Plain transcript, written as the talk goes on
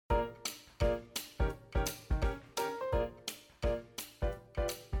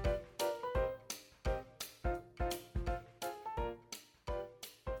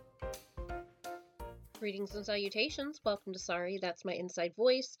Greetings and salutations. Welcome to Sorry, That's My Inside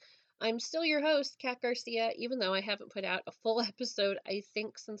Voice. I'm still your host, Kat Garcia, even though I haven't put out a full episode, I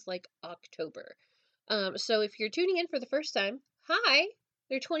think, since like October. So if you're tuning in for the first time, hi!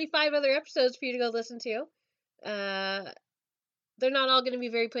 There are 25 other episodes for you to go listen to. They're not all going to be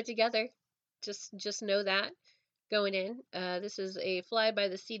very put together. Just know that going in. This is a fly by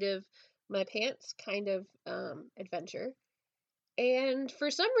the seat of my pants kind of adventure. And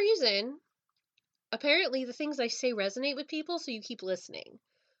for some reason, apparently the things I say resonate with people, so you keep listening,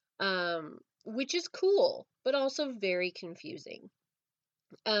 which is cool, but also very confusing.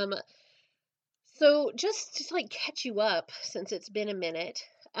 So just to like catch you up, since it's been a minute,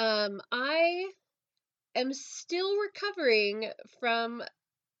 I am still recovering from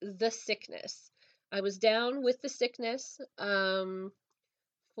the sickness. I was down with the sickness, for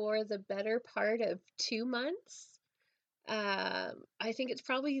the better part of 2 months. I think it's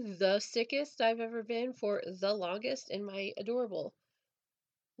probably the sickest I've ever been for the longest in my adorable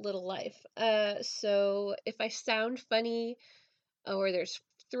little life. So if I sound funny or there's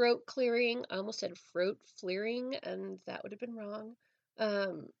throat clearing, I almost said throat flearing, and that would have been wrong.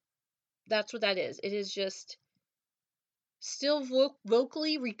 That's what that is. It is just still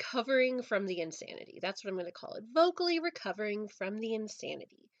vocally recovering from the insanity. That's what I'm going to call it. Vocally recovering from the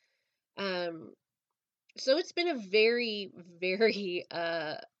insanity. So it's been a very, very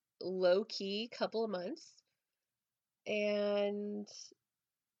low-key couple of months. And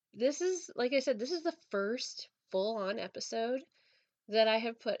this is, like I said, this is the first full-on episode that I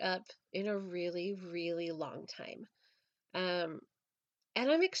have put up in a really, really long time. And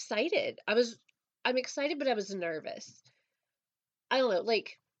I'm excited. I'm excited, but I was nervous. I don't know,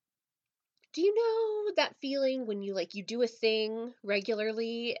 like, do you know that feeling when you do a thing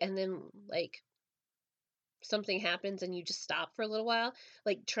regularly and then like something happens and you just stop for a little while,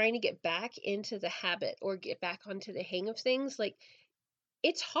 like trying to get back into the habit or get back onto the hang of things, like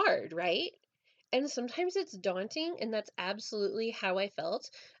it's hard, right? And sometimes it's daunting, and that's absolutely how I felt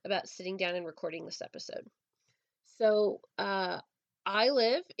about sitting down and recording this episode. So, I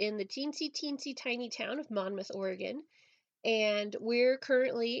live in the teensy tiny town of Monmouth, Oregon, and we're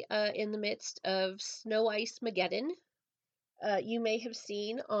currently in the midst of snow ice Mageddon. You may have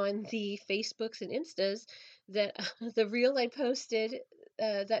seen on the Facebooks and Instas that the reel I posted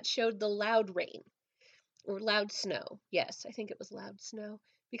that showed the loud rain or loud snow. Yes, I think it was loud snow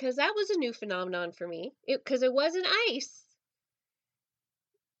because that was a new phenomenon for me. Because it wasn't ice.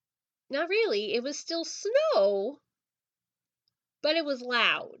 Not really. It was still snow, but it was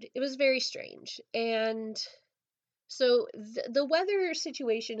loud. It was very strange. And so the weather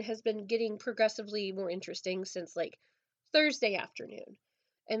situation has been getting progressively more interesting since like Thursday afternoon.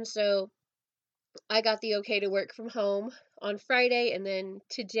 And so I got the okay to work from home on Friday, and then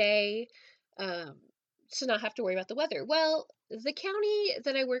today, to not have to worry about the weather. Well, the county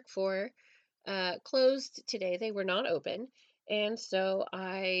that I work for closed today. They were not open, and so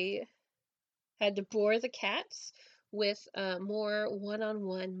I had to bore the cats with more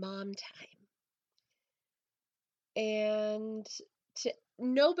one-on-one mom time. And to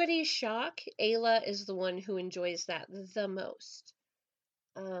nobody's shock, Ayla is the one who enjoys that the most.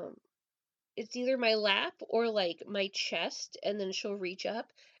 It's either my lap or like my chest, and then she'll reach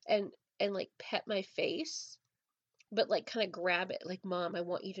up and like pet my face, but like kind of grab it like, Mom, I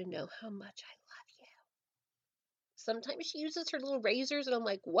want you to know how much I love you. Sometimes she uses her little razors and I'm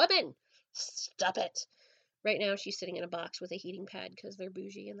like, woman, stop it. Right now she's sitting in a box with a heating pad because they're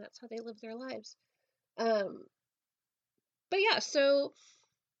bougie and that's how they live their lives. But yeah, so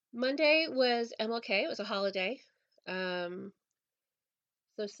Monday was MLK. It was a holiday. So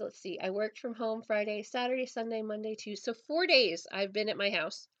let's see. I worked from home Friday, Saturday, Sunday, Monday, Tuesday. So 4 days I've been at my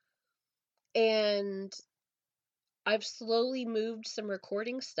house. And I've slowly moved some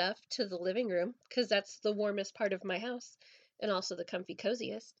recording stuff to the living room because that's the warmest part of my house and also the comfy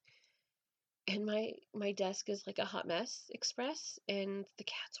coziest. And my desk is like a hot mess express, and the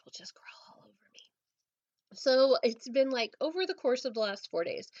cats will just crawl all over me. So it's been like over the course of the last 4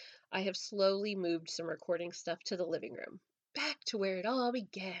 days, I have slowly moved some recording stuff to the living room, back to where it all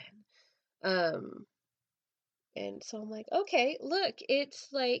began. And so I'm like, okay, look,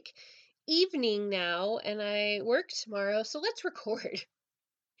 it's like evening now and I work tomorrow, so let's record.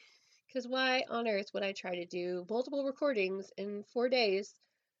 Because why on earth would I try to do multiple recordings in 4 days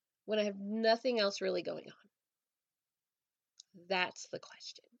when I have nothing else really going on? That's the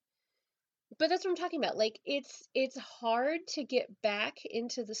question. But that's what I'm talking about. Like it's hard to get back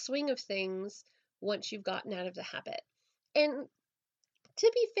into the swing of things once you've gotten out of the habit. And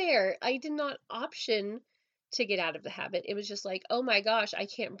to be fair, I did not option to get out of the habit. It was just like, oh my gosh, I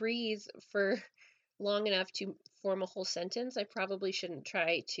can't breathe for long enough to form a whole sentence, I probably shouldn't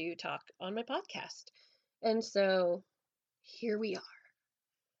try to talk on my podcast. And so here we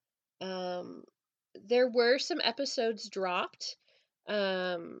are. There were some episodes dropped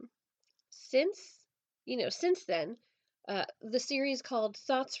um, since, since then. The series called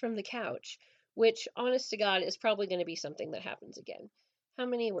Thoughts from the Couch, which, honest to God, is probably going to be something that happens again. How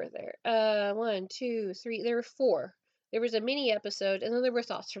many were there? 1, 2, 3. There were 4. There was a mini episode, and then there were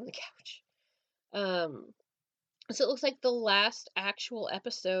Thoughts from the Couch. So it looks like the last actual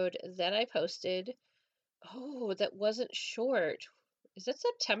episode that I posted, that wasn't short. Is that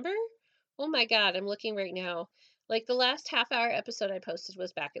September? Oh my God, I'm looking right now. Like the last half-hour episode I posted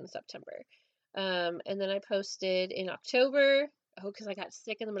was back in September. And then I posted in October. Oh, because I got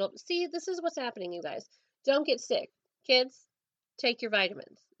sick in the middle. See, this is what's happening, you guys. Don't get sick. Kids, take your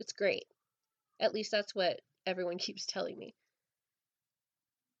vitamins. It's great. At least that's what everyone keeps telling me.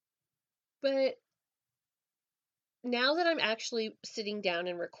 But now that I'm actually sitting down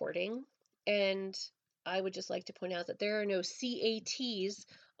and recording, and I would just like to point out that there are no CATs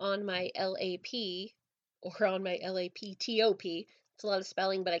on my LAP or on my LAPTOP. It's a lot of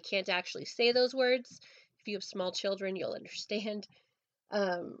spelling, but I can't actually say those words. If you have small children, you'll understand.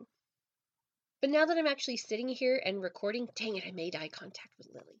 But now that I'm actually sitting here and recording, dang it, I made eye contact with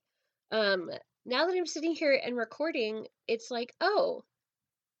Lily. Now that I'm sitting here and recording, it's like, oh,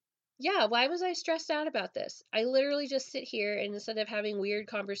 yeah, why was I stressed out about this? I literally just sit here and instead of having weird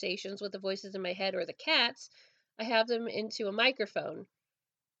conversations with the voices in my head or the cats, I have them into a microphone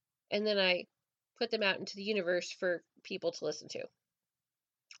and then I put them out into the universe for people to listen to.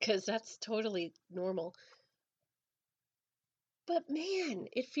 Because that's totally normal. But man,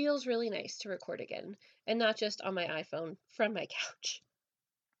 it feels really nice to record again and not just on my iPhone from my couch.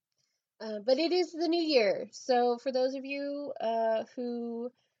 But it is the new year. So for those of you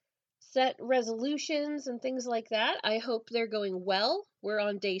who set resolutions and things like that, I hope they're going well. We're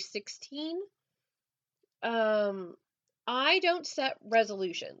on day 16. I don't set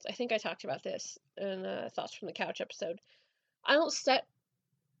resolutions. I think I talked about this in Thoughts from the Couch episode. I don't set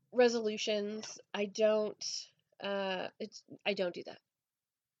resolutions. I don't do that.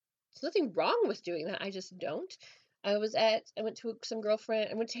 There's nothing wrong with doing that. I just don't. I went to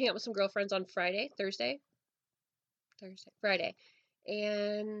hang out with some girlfriends on Friday,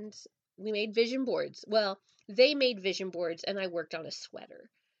 and we made vision boards. Well, they made vision boards, and I worked on a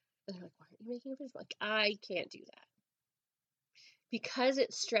sweater. And they're like, "Why aren't you making a vision board?" Like, I can't do that because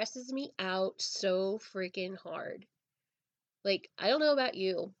it stresses me out so freaking hard. Like, I don't know about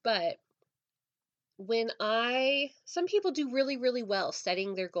you, but some people do really, really well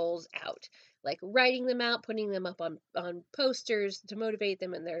setting their goals out, like writing them out, putting them up on posters to motivate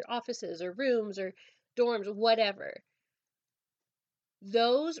them in their offices or rooms or dorms, whatever.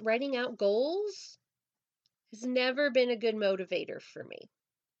 Those writing out goals has never been a good motivator for me.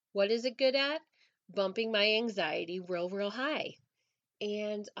 What is it good at? Bumping my anxiety real, real high.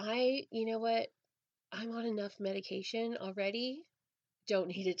 And you know what? I'm on enough medication already. Don't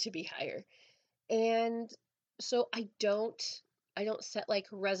need it to be higher. And so I don't set like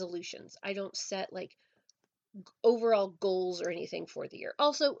resolutions. I don't set like overall goals or anything for the year.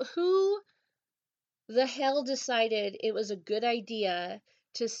 Also, who the hell decided it was a good idea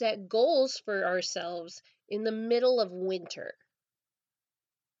to set goals for ourselves in the middle of winter?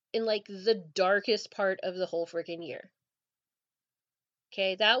 In like the darkest part of the whole freaking year.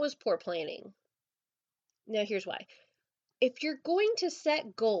 Okay, that was poor planning. Now here's why. If you're going to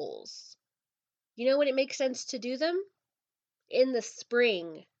set goals, you know when it makes sense to do them? In the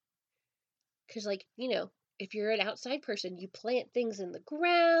spring. Because, like, if you're an outside person, you plant things in the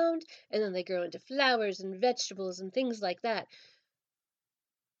ground, and then they grow into flowers and vegetables and things like that.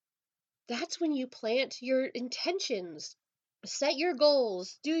 That's when you plant your intentions. Set your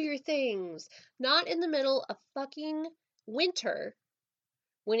goals, do your things. Not in the middle of fucking winter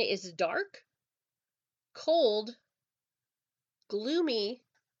when it is dark, cold, gloomy,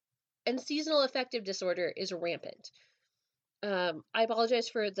 and seasonal affective disorder is rampant. I apologize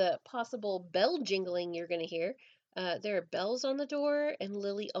for the possible bell jingling you're going to hear. There are bells on the door, and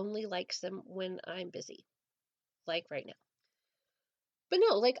Lily only likes them when I'm busy, like right now. But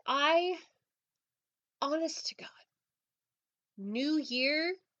no, like honest to God, New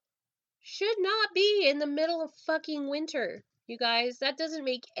Year should not be in the middle of fucking winter. You guys, that doesn't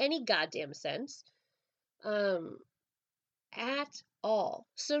make any goddamn sense. At all.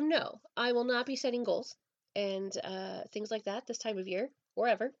 So no, I will not be setting goals and things like that this time of year, or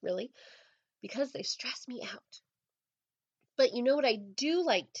ever, really, because they stress me out. But you know what I do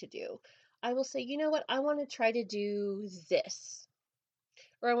like to do? I will say, you know what? I want to try to do this.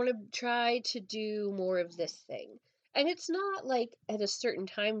 or I want to try to do more of this thing. And it's not like at a certain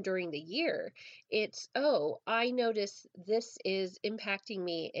time during the year. It's, oh, I notice this is impacting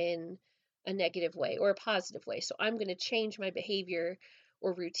me in a negative way or a positive way. So I'm going to change my behavior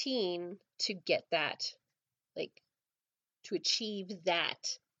or routine to get that, like, to achieve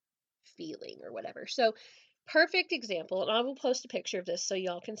that feeling or whatever. So, perfect example. And I will post a picture of this so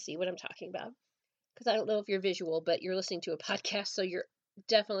y'all can see what I'm talking about. Because I don't know if you're visual, but you're listening to a podcast, so you're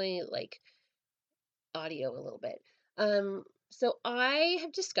definitely like audio a little bit. So I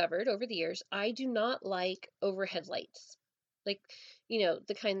have discovered over the years I do not like overhead lights, like,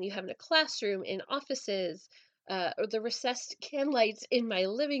 the kind you have in a classroom, in offices, or the recessed can lights in my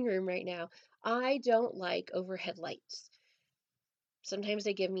living room right now. I don't like overhead lights. Sometimes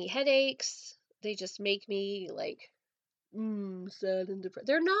they give me headaches. They just make me like sad and depressed.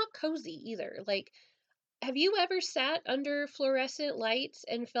 They're not cozy either. Like, have you ever sat under fluorescent lights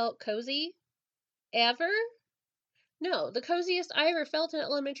and felt cozy? Ever? No, the coziest I ever felt in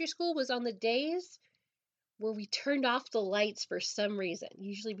elementary school was on the days where we turned off the lights for some reason.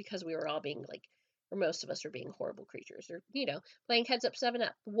 Usually because we were all being like, or most of us were being horrible creatures, or, playing Heads Up 7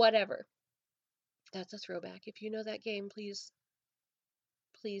 Up, whatever. That's a throwback. If you know that game, please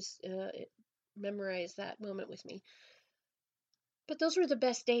memorize that moment with me. But those were the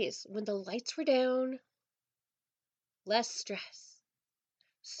best days when the lights were down, less stress.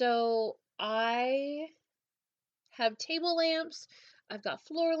 So I have table lamps, I've got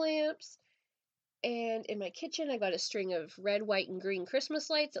floor lamps, and in my kitchen I got a string of red, white, and green Christmas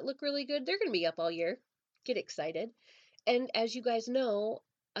lights that look really good. They're going to be up all year. Get excited. And as you guys know,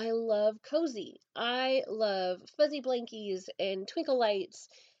 I love cozy. I love fuzzy blankies and twinkle lights,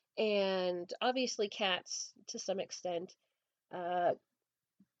 and obviously cats to some extent. Uh,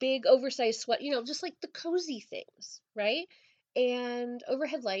 Big oversized sweat, just like the cozy things, right? And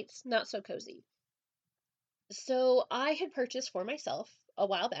overhead lights, not so cozy. So I had purchased for myself a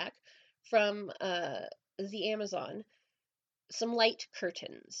while back from the Amazon some light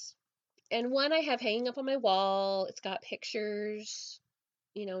curtains. And one I have hanging up on my wall. It's got pictures,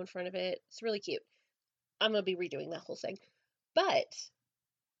 in front of it. It's really cute. I'm going to be redoing that whole thing. But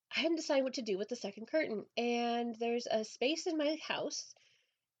I hadn't decided what to do with the second curtain. And there's a space in my house,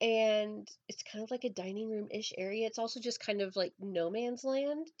 and it's kind of like a dining room-ish area. It's also just kind of like no man's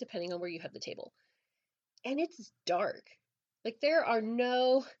land, depending on where you have the table. And it's dark. Like there are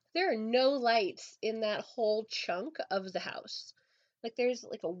no lights in that whole chunk of the house. Like there's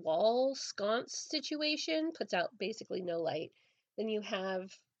like a wall sconce situation, puts out basically no light. Then you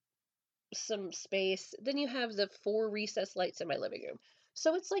have some space. Then you have the 4 recessed lights in my living room.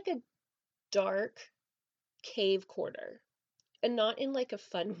 So it's like a dark cave corner, and not in like a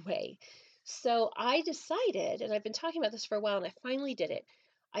fun way. So I decided, and I've been talking about this for a while, and I finally did it.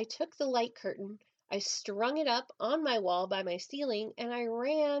 I took the light curtain, I strung it up on my wall by my ceiling, and I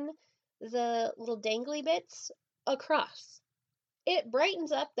ran the little dangly bits across. It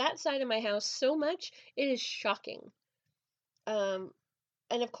brightens up that side of my house so much, it is shocking. Um,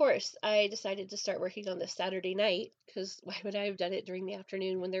 and of course, I decided to start working on this Saturday night, because why would I have done it during the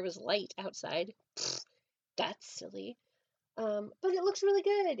afternoon when there was light outside? That's silly. But it looks really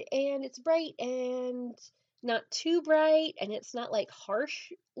good, and it's bright and not too bright, and it's not like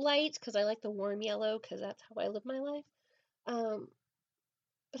harsh lights because I like the warm yellow because that's how I live my life. Um,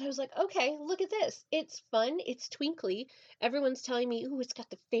 but I was like, okay, look at this. It's fun. It's twinkly. Everyone's telling me, ooh, it's got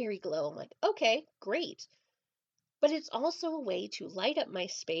the fairy glow. I'm like, okay, great. But it's also a way to light up my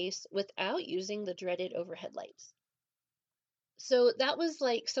space without using the dreaded overhead lights. So that was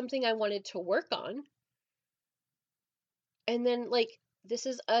like something I wanted to work on. And then, like, this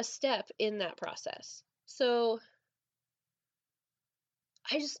is a step in that process. So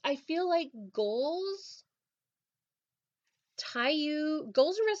I feel like goals and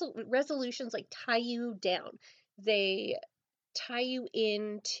resolutions like tie you down. They tie you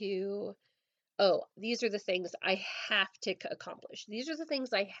into, oh, these are the things I have to accomplish. These are the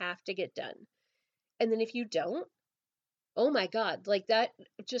things I have to get done. And then if you don't, oh my God, like that,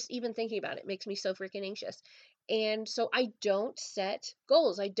 just even thinking about it makes me so freaking anxious. And so I don't set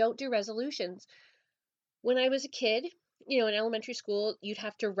goals. I don't do resolutions. When I was a kid, in elementary school, you'd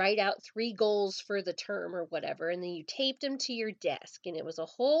have to write out 3 goals for the term or whatever, and then you taped them to your desk, and it was a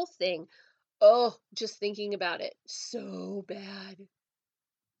whole thing. Oh, just thinking about it, so bad.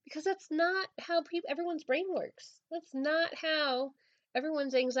 Because that's not how everyone's brain works. That's not how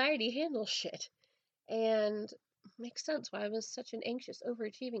everyone's anxiety handles shit. And makes sense why I was such an anxious,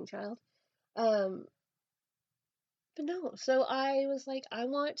 overachieving child. Um, but no, so I was like, I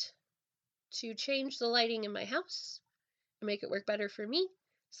want to change the lighting in my house and make it work better for me.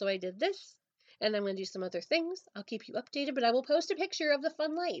 So I did this, and I'm going to do some other things. I'll keep you updated, but I will post a picture of the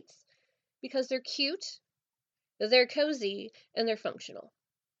fun lights because they're cute, they're cozy, and they're functional,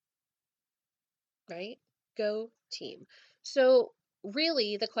 right? Go team. So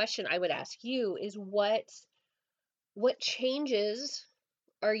really the question I would ask you is what changes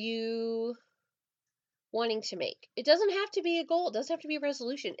are you wanting to make? It doesn't have to be a goal, it doesn't have to be a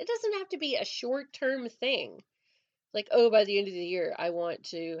resolution. It doesn't have to be a short-term thing. Like, oh, by the end of the year, I want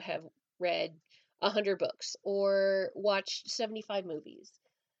to have read 100 books or watched 75 movies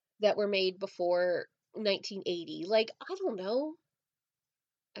that were made before 1980. Like, I don't know.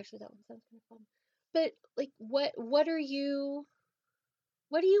 Actually, that one sounds kind of fun. But like, what are you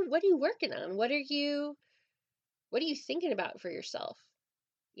working on? What are you thinking about for yourself?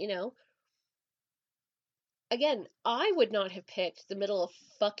 You know, again, I would not have picked the middle of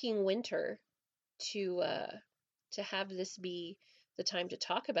fucking winter to have this be the time to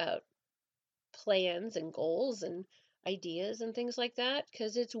talk about plans and goals and ideas and things like that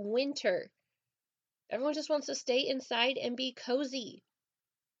because it's winter. Everyone just wants to stay inside and be cozy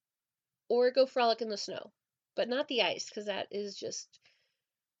or go frolic in the snow, but not the ice because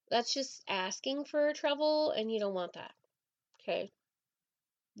that's just asking for trouble and you don't want that. Okay?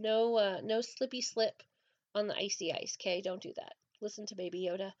 No slippy slip on the icy ice, okay? Don't do that. Listen to Baby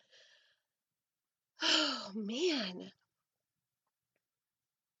Yoda. Oh man.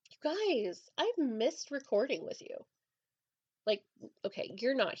 You guys, I've missed recording with you. Like, okay,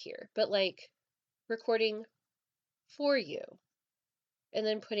 you're not here, but like recording for you and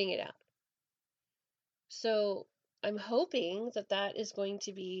then putting it out. So I'm hoping that that is going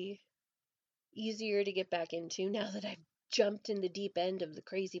to be easier to get back into now that I've jumped in the deep end of the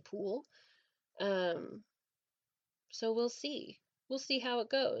crazy pool. Um, so we'll see. We'll see how it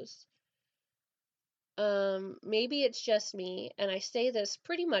goes. Maybe it's just me, and I say this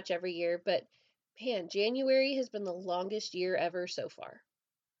pretty much every year, but man, January has been the longest year ever so far.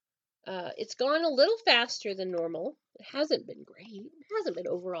 It's gone a little faster than normal. It hasn't been great. It hasn't been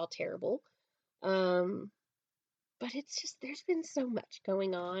overall terrible. Um, but it's just there's been so much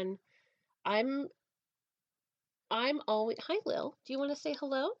going on. I'm I'm always Hi Lil. Do you want to say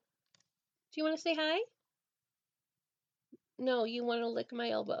hello? Do you want to say hi? No, you want to lick my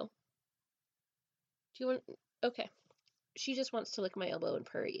elbow. Do you want Okay. She just wants to lick my elbow and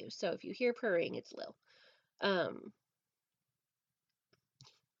purr you. So if you hear purring, it's Lil. Um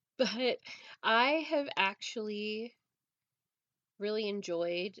but I have actually really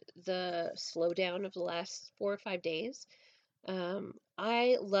enjoyed the slowdown of the last 4 or 5 days.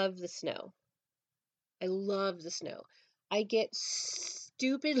 I love the snow. I love the snow. I get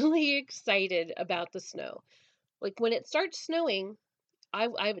stupidly excited about the snow. Like when it starts snowing, I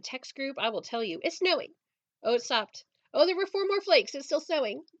have a text group. I will tell you, it's snowing. Oh, it stopped. Oh, there were 4 more flakes. It's still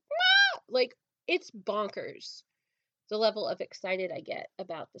snowing. Like it's bonkers the level of excited I get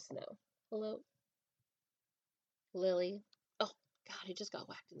about the snow. Hello, Lily. Oh God, I just got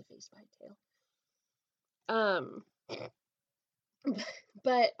whacked in the face by a tail. Um,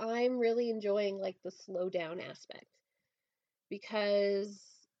 but I'm really enjoying like the slow down aspect because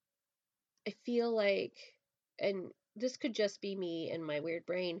I feel like, and this could just be me and my weird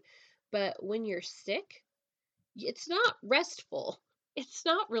brain, but when you're sick, it's not restful. It's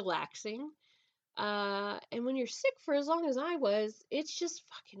not relaxing. And when you're sick for as long as I was, it's just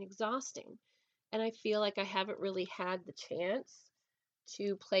fucking exhausting. And I feel like I haven't really had the chance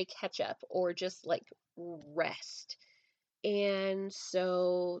to play catch up or just like rest. And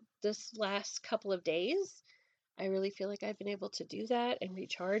so this last couple of days, I really feel like I've been able to do that and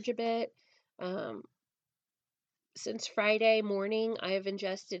recharge a bit. Um, since Friday morning, I have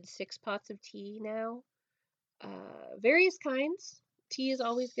ingested 6 pots of tea now, various kinds. Tea is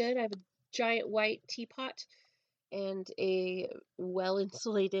always good. I have a giant white teapot and a well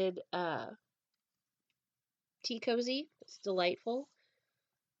insulated tea cozy. It's delightful.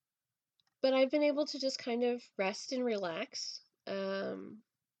 But I've been able to just kind of rest and relax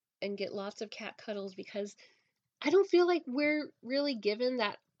and get lots of cat cuddles because I don't feel like we're really given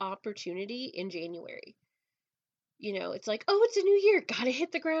that opportunity in January. You know, it's like, oh, it's a new year, gotta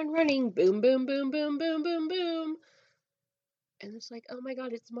hit the ground running, boom, boom, boom, boom, boom, boom, boom. And it's like, oh my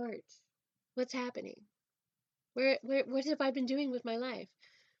God, it's March. What's happening? What have I been doing with my life?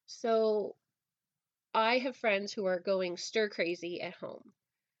 So I have friends who are going stir crazy at home.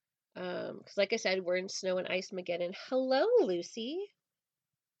 Because like I said, we're in snow and ice Mageddon. Hello, Lucy.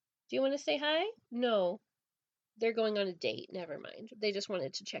 Do you want to say hi? No, they're going on a date. Never mind. They just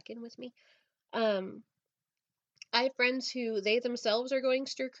wanted to check in with me. Um, I have friends who they themselves are going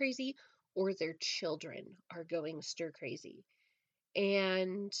stir crazy or their children are going stir crazy.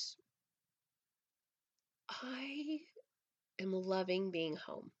 And I am loving being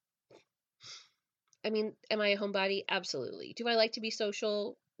home. I mean, am I a homebody? Absolutely. Do I like to be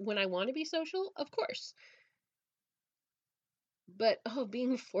social when I want to be social? Of course. But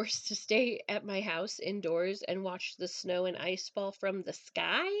being forced to stay at my house indoors and watch the snow and ice fall from the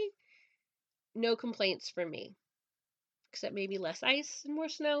sky? No complaints from me. Except maybe less ice and more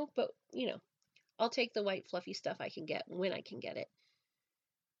snow, but I'll take the white fluffy stuff I can get when I can get it.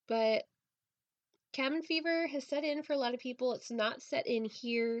 But cabin fever has set in for a lot of people. It's not set in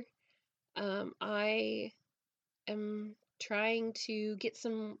here. I am trying to get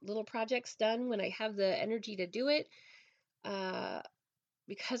some little projects done when I have the energy to do it.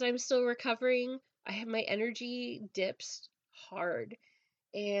 Because I'm still recovering, I have my energy dips hard.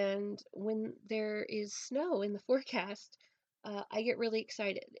 And when there is snow in the forecast, I get really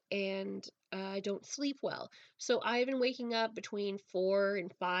excited and I don't sleep well. So I've been waking up between 4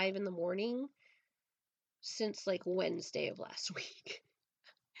 and 5 in the morning since like Wednesday of last week.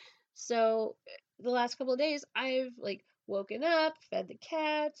 So the last couple of days, I've like woken up, fed the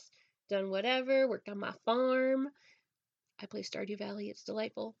cats, done whatever, worked on my farm. I play Stardew Valley. It's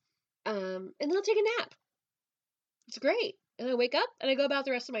delightful. And then I'll take a nap. It's great. And I wake up and I go about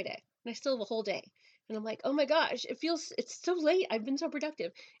the rest of my day. And I still have a whole day. And I'm like, oh my gosh, it's so late. I've been so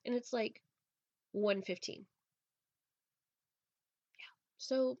productive. And it's like 1:15. Yeah.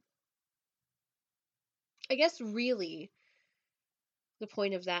 So I guess really the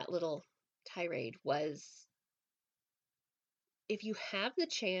point of that little tirade was if you have the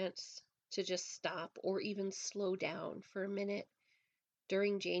chance to just stop or even slow down for a minute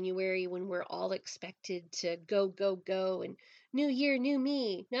during January when we're all expected to go, go, go and new year, new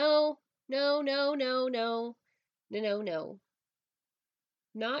me. No, no, no, no, no, no, no, no.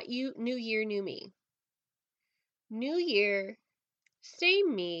 Not you, new year, new me. New year,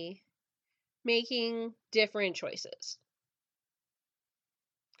 same me, making different choices.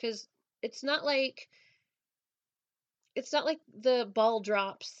 Because it's not like the ball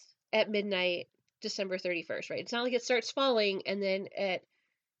drops at midnight December 31st, right? It's not like it starts falling and then at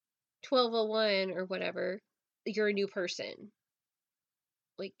 12:01 or whatever, you're a new person.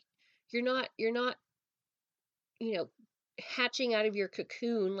 Like you're not, hatching out of your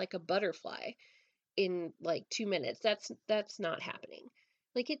cocoon like a butterfly in like 2 minutes. That's not happening.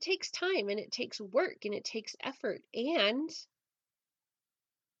 Like it takes time and it takes work and it takes effort, and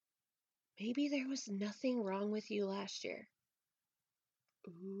maybe there was nothing wrong with you last year.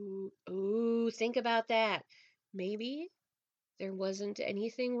 Ooh, think about that. Maybe there wasn't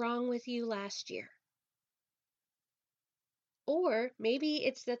anything wrong with you last year. Or maybe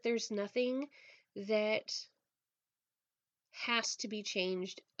it's that there's nothing that has to be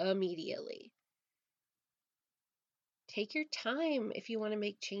changed immediately. Take your time if you want to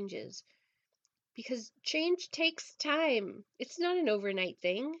make changes, because change takes time. It's not an overnight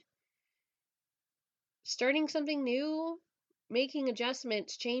thing. Starting something new, making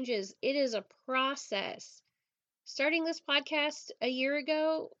adjustments, changes, it is a process. Starting this podcast a year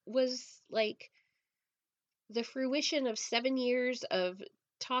ago was like the fruition of 7 years of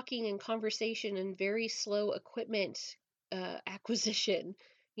talking and conversation and very slow equipment acquisition.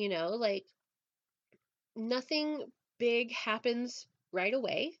 Like nothing big happens right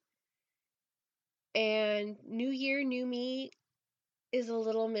away. And new year, new me is a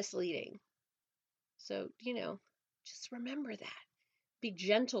little misleading. So, just remember that. Be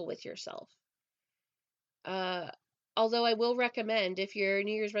gentle with yourself. Uh, Although I will recommend if your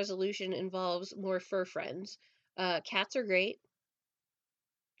New Year's resolution involves more fur friends, cats are great.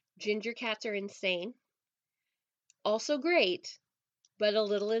 Ginger cats are insane. Also great, but a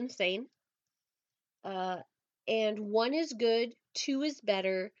little insane. And 1 is good, 2 is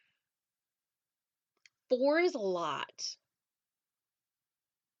better, 4 is a lot.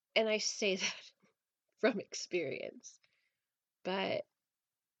 And I say that from experience. But,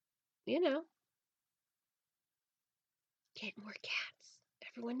 get more cats.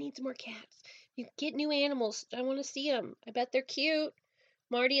 Everyone needs more cats. You get new animals. I want to see them. I bet they're cute.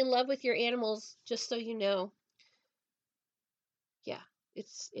 I'm already in love with your animals, just so you know. Yeah,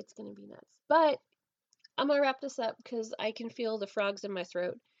 it's going to be nuts. But I'm going to wrap this up because I can feel the frogs in my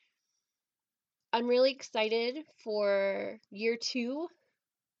throat. I'm really excited for year 2.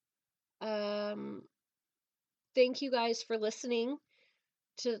 Thank you guys for listening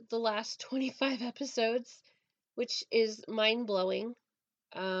to the last 25 episodes, which is mind-blowing.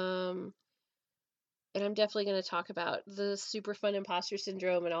 And I'm definitely going to talk about the super fun imposter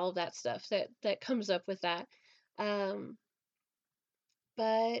syndrome and all of that stuff that comes up with that.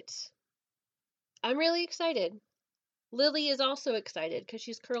 But I'm really excited. Lily is also excited because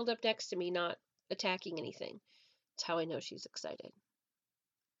she's curled up next to me, not attacking anything. That's how I know she's excited.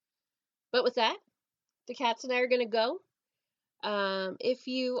 But with that, the cats and I are going to go. If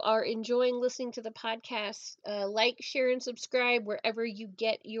you are enjoying listening to the podcast, like, share, and subscribe wherever you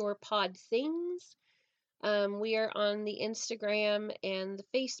get your pod things. We are on the Instagram and the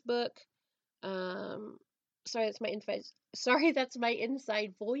Facebook. Sorry, that's my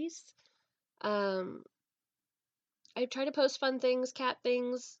inside voice. I try to post fun things, cat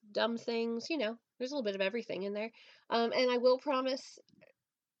things, dumb things, there's a little bit of everything in there. And I will promise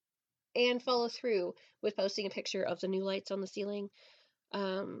and follow through with posting a picture of the new lights on the ceiling.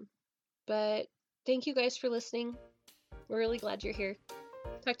 But thank you guys for listening. We're really glad you're here.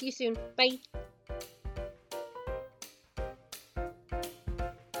 Talk to you soon. Bye.